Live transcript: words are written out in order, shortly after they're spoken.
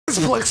It's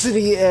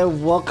Plexiety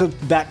and welcome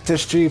back to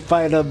Street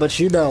Fighter, but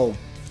you know,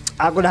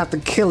 I'm gonna have to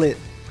kill it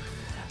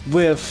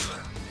with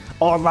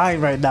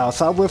online right now.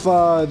 So I'm with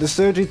the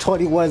Surgery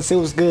 21, so it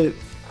was good.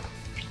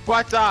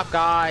 What's up,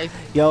 guys?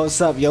 Yo,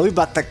 what's up? Yo, we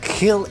about to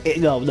kill it.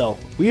 No,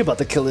 we about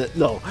to kill it.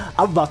 No,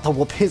 I'm about to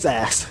whoop his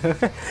ass in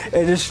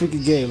this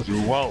freaking game.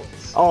 You won't.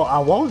 Oh, I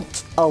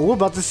won't? Oh, we're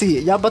about to see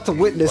it. Y'all about to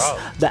witness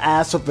the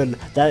ass whooping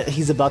that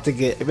he's about to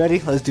get. Ready?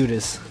 Let's do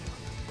this.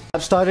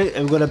 I've started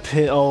and we're gonna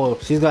pick. Oh,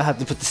 she's gonna have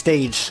to put the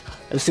stage.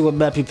 Let's see what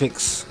map he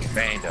picks.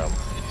 Random.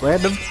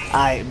 Random?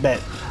 I bet.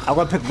 I'm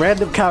gonna pick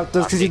random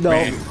characters because you know.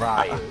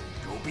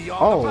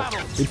 Oh,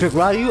 you pick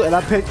Ryu and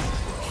I pick.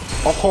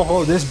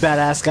 Oh, this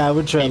badass guy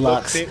with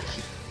dreadlocks.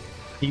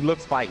 He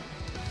looks fight.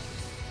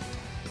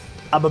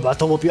 I'm about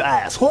to whoop your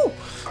ass. Woo!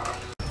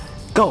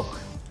 Go.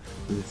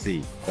 Let's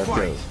see. Let's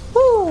go.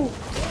 Woo!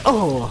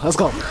 Oh, let's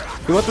go.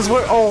 You want this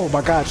word? Oh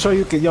my God! Show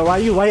you can. Yo,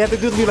 Ryu, why you have to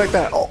do to me like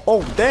that?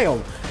 Oh,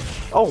 damn.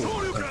 Oh.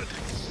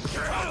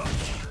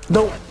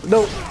 No.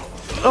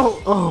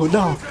 Oh,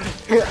 no.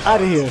 Get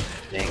out of here.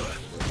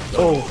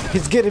 Oh,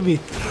 he's getting me.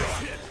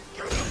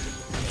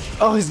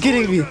 Oh, he's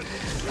getting me.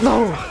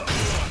 No.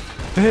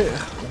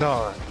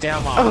 No,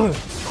 damn on.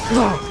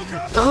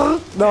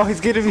 No,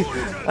 he's getting me.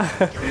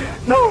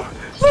 No.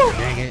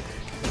 Dang it.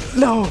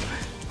 No.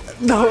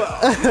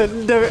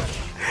 Never.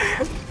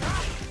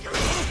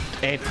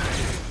 And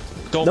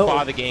don't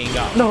bother getting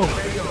up. No,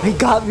 he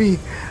got me.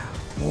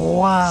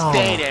 Wow.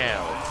 Stay down.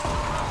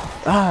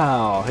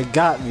 Wow, he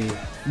got me.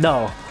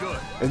 No,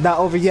 it's not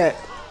over yet.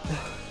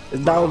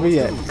 It's not over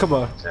yet. Come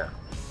on.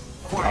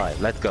 Alright,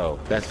 let's go.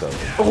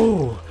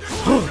 Oh,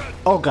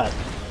 oh God.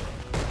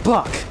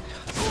 Block.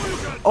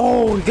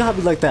 Oh, he got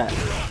me like that.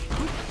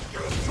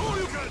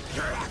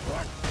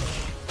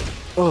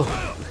 Oh.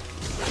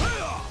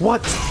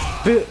 What?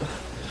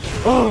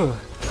 Oh.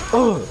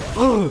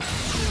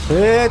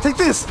 Yeah, take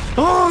this.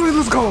 Oh,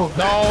 let's go.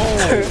 No.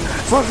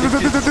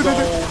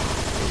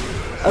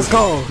 Let's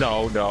go.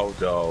 No.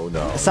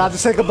 It's time to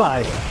say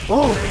goodbye.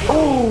 Oh.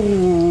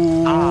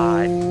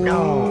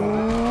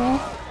 No.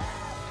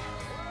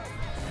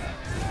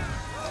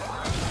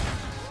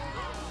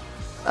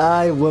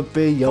 I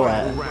whooping your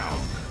ass.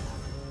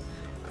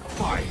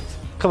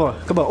 Come on.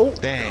 Oh,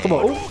 dang. Come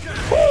on.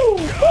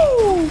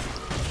 Oh.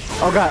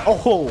 Oh God.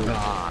 Oh.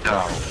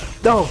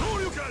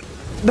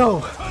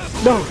 No.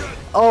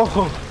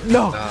 Oh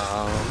no.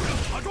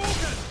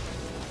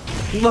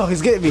 No,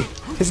 he's getting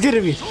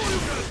me.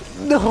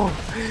 No.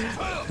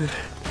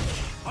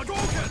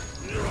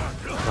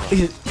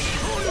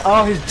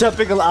 Oh, he's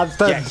jumping a lot. I'm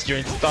stunned. Yes, you're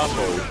in stun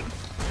mode.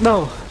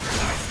 No.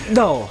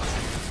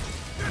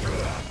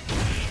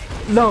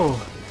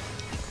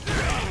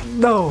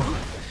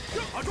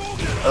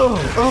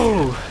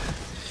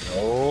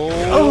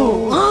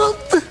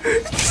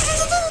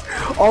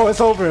 Oh,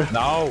 it's over.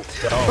 No.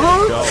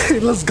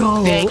 Let's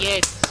go. Dang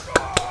it.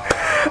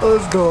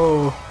 Let's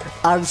go.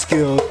 I'm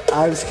skilled.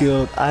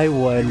 I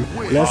won.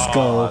 Let's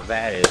go.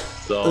 That is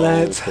so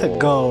Let's cool.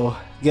 go.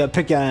 You gotta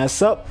pick your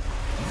ass up.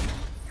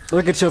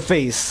 Look at your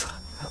face.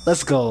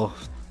 Let's go.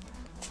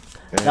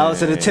 That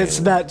was an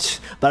intense match,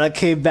 but I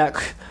came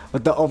back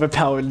with the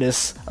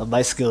overpoweredness of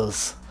my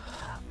skills.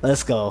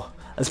 Let's go.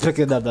 Let's pick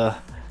another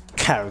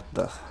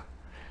character.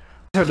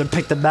 Turn to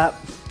pick the map.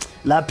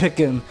 Not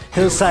picking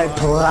Hillside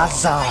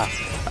Plaza.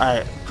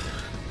 Alright.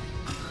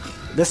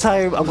 This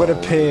time I'm gonna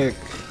pick.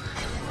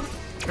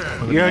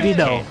 You already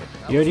know.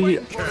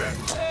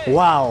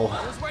 Wow.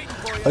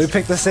 Let me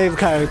pick the same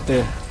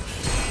character.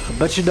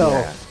 But you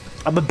know,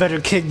 I'm a better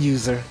kid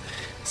user.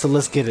 So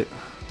let's get it.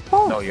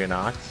 Oh. No, you're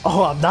not.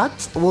 Oh, I'm not?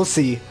 We'll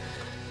see.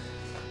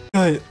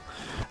 Good.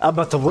 I'm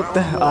about to whoop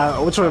that.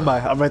 Which one am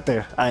I? I'm right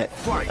there. Alright,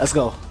 let's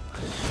go.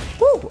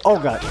 Woo! Oh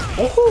God.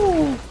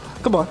 Oh!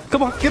 Come on,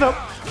 get up.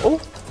 Oh!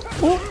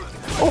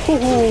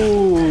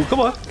 Come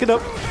on, get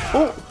up.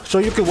 Oh! So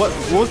you can what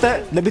was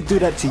that? Let me do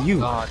that to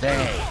you. Oh,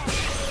 dang.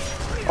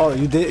 Oh,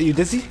 you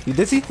dizzy?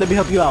 Let me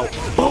help you out.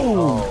 Boom!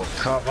 Oh,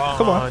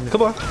 come on.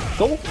 Go!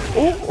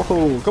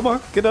 Oh! Come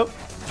on, get up.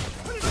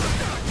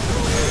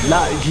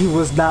 He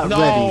was not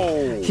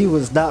ready. He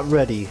was not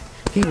ready.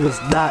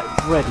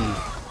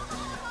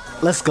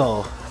 Let's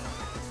go.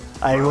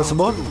 Alright, you want some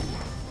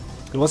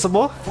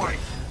more?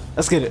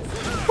 Let's get it.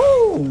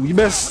 Woo! You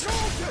missed.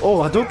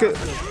 Oh, I don't get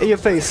in your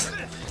face.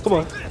 Come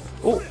on.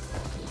 Oh.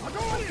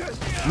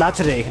 Not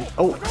today.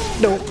 Oh,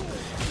 no.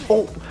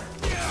 Oh.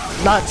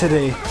 Not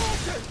today.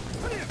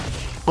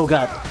 Oh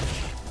God.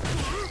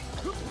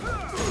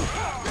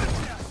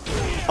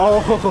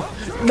 Oh,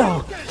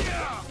 no.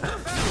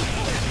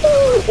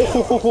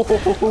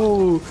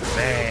 Oh.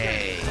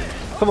 Hey.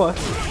 Come on.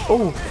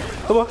 Oh,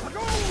 come on.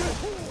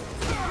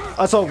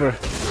 It's over.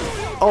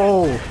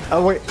 Oh,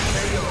 wait.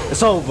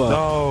 It's over.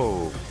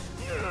 No.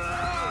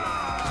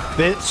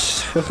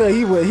 Bitch.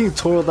 he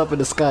twirled up in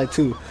the sky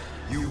too.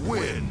 You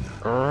win.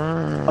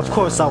 Of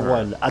course I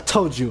won. I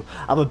told you.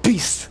 I'm a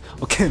beast.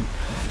 Okay.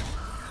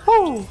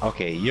 Oh.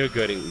 Okay, you're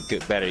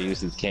better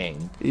use as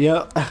king.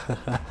 Yep.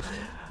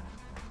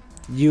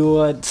 You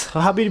want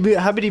how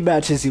many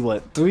matches you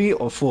want? 3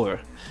 or 4?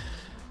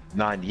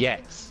 Not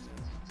yet.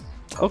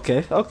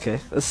 Okay, okay.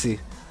 Let's see.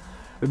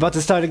 We're about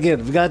to start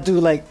again. We gotta do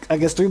like I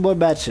guess 3 more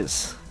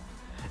matches.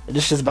 And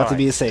this shit's about to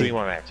be insane. 3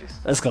 more matches.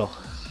 Let's go.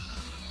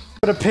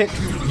 I'm gonna pick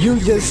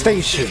Union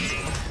Station.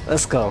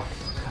 Let's go.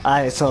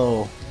 Alright,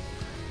 so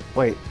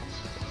wait.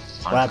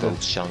 What happened?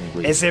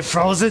 Is it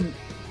frozen?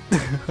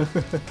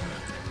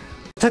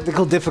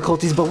 Technical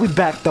difficulties, but we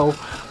back though.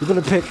 We're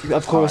gonna pick,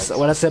 of course,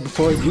 what I said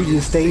before,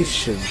 Union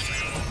Station.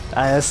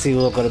 Alright, let's see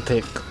what we're gonna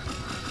pick.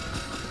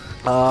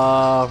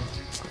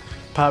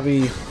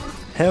 Probably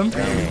him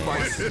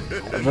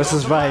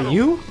versus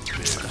Ryu.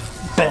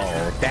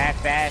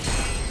 That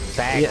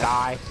Yeah.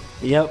 guy.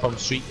 Yep. From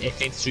Street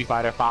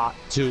Fighter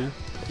 2.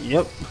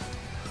 Yep.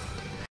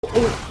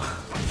 Oh.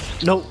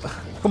 Nope.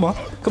 Come on.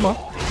 Come on.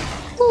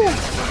 Woo.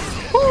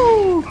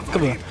 Woo.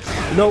 Come here.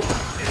 Nope.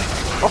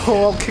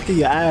 Oh, I'm kicking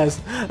your ass.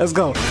 Let's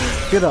go.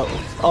 Get up.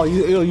 Oh,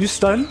 you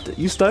stunned?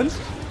 You stunned?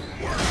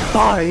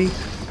 Bye.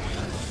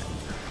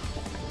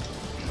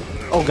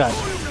 Oh god.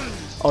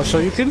 Oh,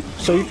 Shoryuken?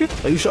 Shoryuken?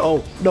 Are you sure?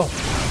 Oh, no.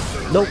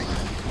 Nope.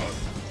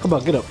 Come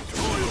on, get up.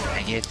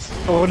 Dang it.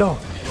 Oh no.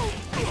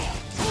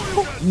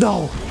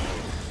 No.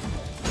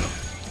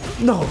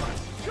 No.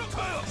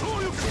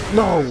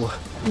 No.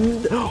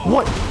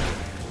 What?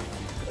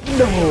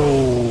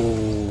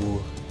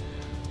 No.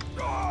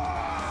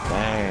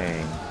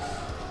 Dang.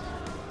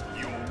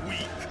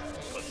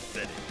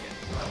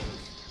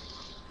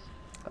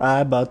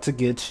 I'm about to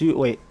get you.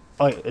 Wait.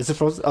 Oh, is it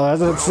frozen? Oh, I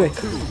was about to say.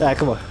 Ah,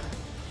 come on.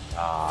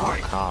 Oh,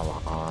 come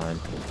on.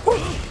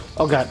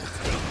 Oh god.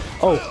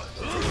 Oh.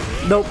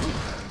 Nope.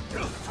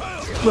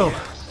 No.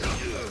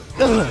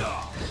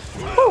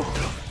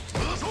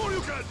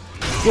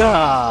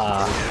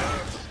 Yeah.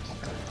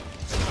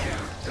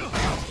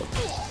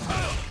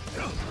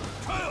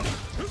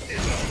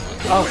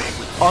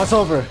 Oh, it's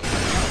over.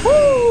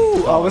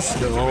 Woo! Oh,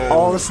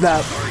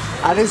 snap.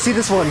 I didn't see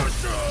this one.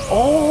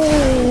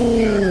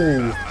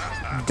 Oh!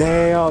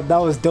 Damn, that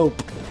was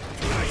dope.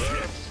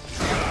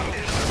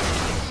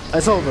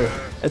 It's over.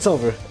 It's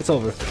over. It's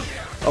over.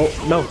 Oh,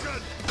 no.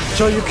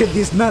 Show you kid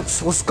these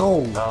nuts. Let's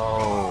go.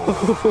 No.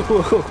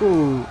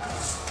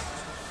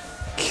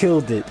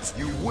 Killed it.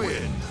 You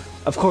win.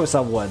 Of course I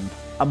won.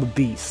 I'm a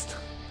beast.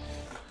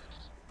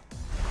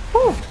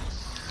 Woo.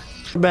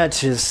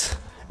 Matches.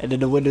 And then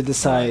the winner is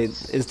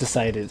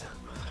decided.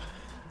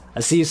 I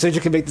see you said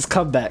you can make this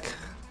comeback.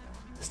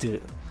 Let's do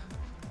it.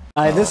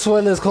 Alright, this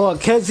one is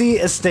called Kenzie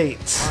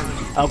Estates.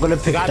 I'm gonna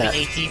pick Got that. the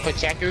 18 for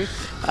checkers.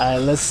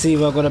 Alright, let's see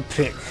what I'm gonna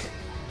pick.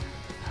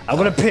 I'm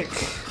gonna pick.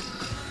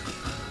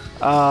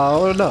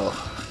 Oh no.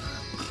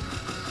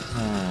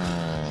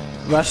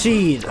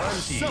 Rashid.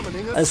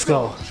 Let's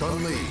go.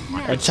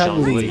 And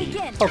Chun-Li.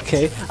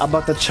 Okay, I'm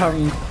about to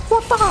Chung.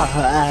 What the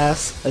her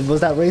ass? And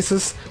was that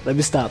racist? Let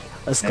me stop.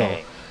 Let's go.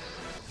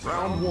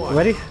 Round 1.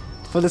 Ready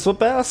for this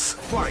whoop ass?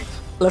 Fight.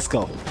 Let's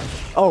go.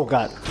 Oh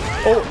god.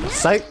 Oh,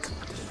 psych.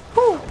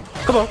 Oh,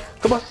 come on,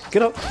 come on,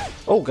 get up.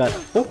 Oh god.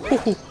 Oh,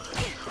 oh, oh.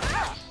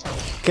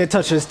 Can't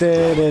touch this.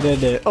 There, there, there,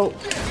 there. Oh,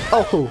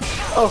 oh,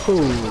 oh.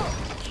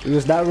 He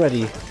was not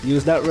ready. He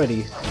was not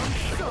ready.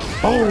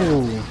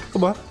 Oh,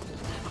 come on.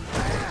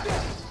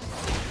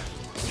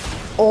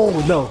 Oh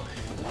no.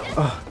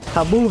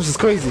 How moves is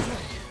crazy.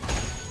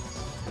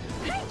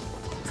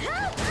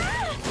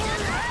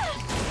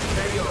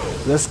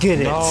 Let's get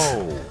it.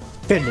 No.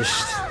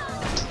 Finished.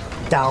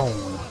 Down.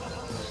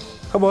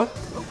 Come on.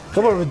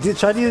 Come on,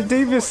 try to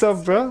redeem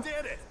yourself, bro.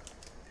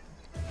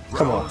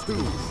 Come on.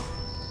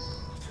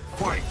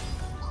 Fight.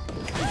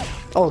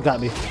 Oh, it got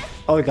me.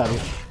 Oh, it got me.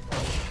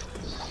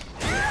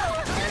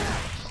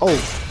 Oh.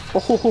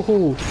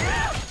 Oh,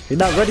 you're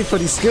not ready for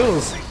these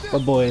skills, my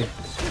boy.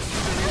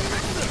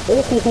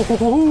 Oh,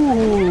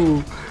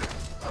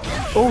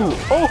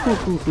 oh.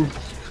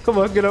 Come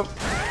on, get up.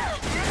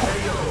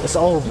 It's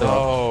over.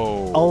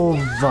 No.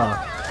 Over.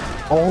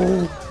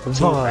 Over. Too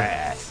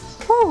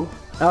fast. Woo.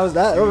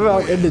 That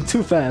ended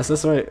too fast.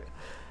 That's right.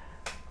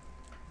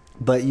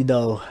 But you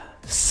know,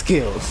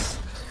 skills.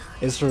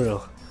 It's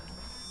real.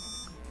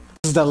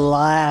 This is the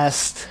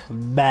last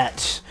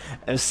match.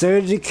 If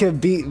Sergi can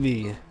beat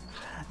me,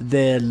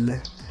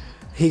 then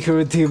he can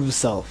redeem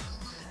himself.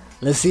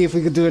 Let's see if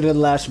we can do it in the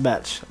last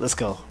match. Let's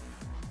go.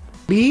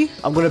 Me,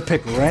 I'm gonna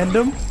pick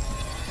random,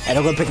 and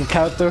I'm gonna pick a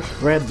character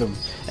random.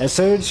 And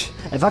Serge,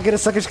 if I get a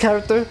suckish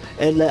character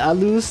and I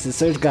lose, then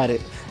Serge got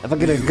it. If I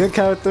get a good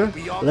character,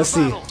 let's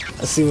see.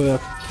 Let's see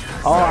what.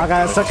 Oh, I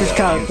got a suckish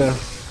character.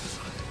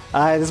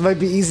 Alright, this might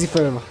be easy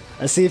for him.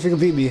 Let's see if he can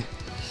beat me.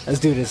 Let's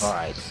do this.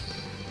 Alright.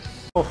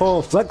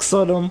 Oh, flex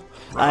on him.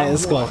 Alright,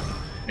 let's go.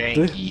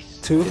 3,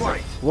 2,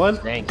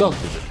 1, go.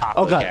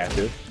 Oh god.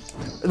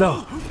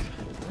 No.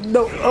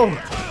 No. Oh.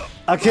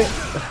 I can't.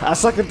 I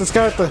suck at this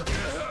character.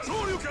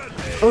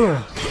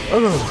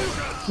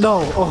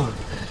 No. Oh.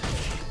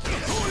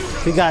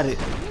 He got it.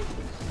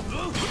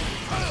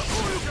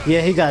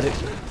 Yeah, he got it.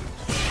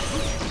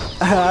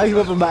 I give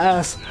up on my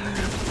ass.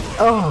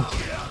 Oh.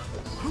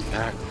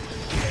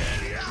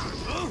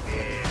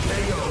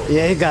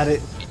 Yeah, he got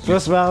it.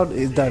 First round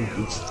is done.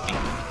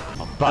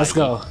 Let's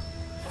go.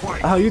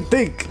 Oh, you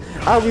think?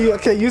 I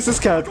can't use this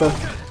character.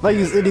 If I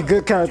use any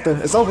good character,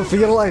 it's over for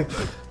your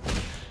life.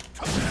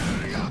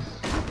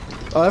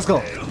 Oh, let's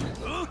go.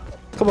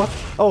 Come on.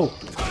 Oh.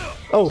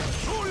 Oh.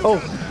 Oh.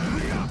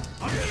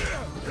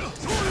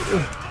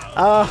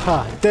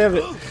 Aha, damn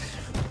it.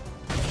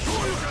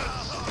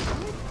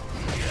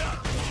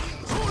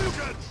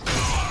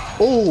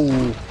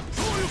 Oh.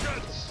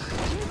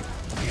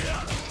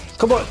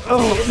 Come on.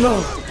 Oh,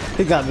 no.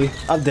 He got me.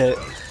 I'm dead.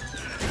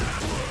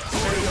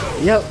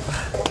 Yep.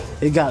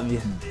 He got me.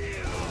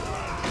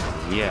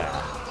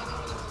 Yeah.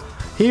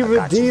 He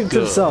redeemed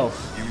himself.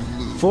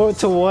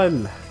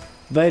 4-1.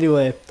 But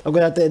anyway, I'm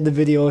gonna have to end the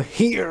video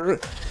here.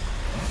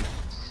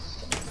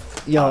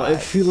 Yo,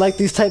 if you like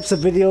these types of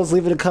videos,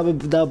 leave it a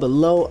comment down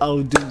below. I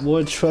will do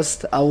more.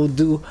 Trust, I will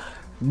do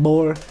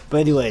more. But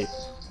anyway,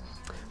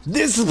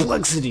 this is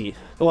Plexiety.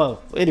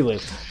 Well, anyway,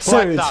 What's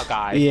up,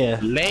 guys? Yeah.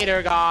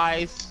 Later,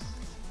 guys.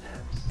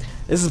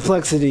 This is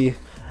Plexiety.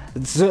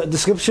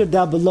 Description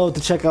down below to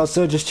check out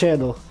Serg's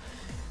channel.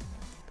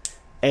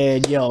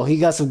 And yo, he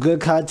got some good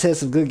content,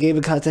 some good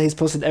gaming content. He's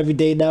posting every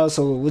day now.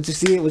 So once you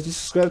see it, once you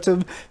subscribe to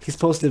him, he's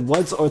posted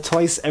once or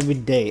twice every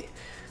day.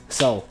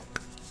 So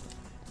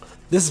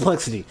this is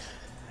Plexiety.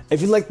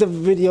 If you like the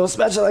video,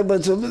 smash the like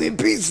button to 1,000,000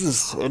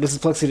 pieces. And this is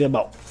Plexiety. I'm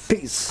out.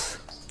 Peace.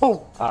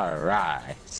 Oh. All right.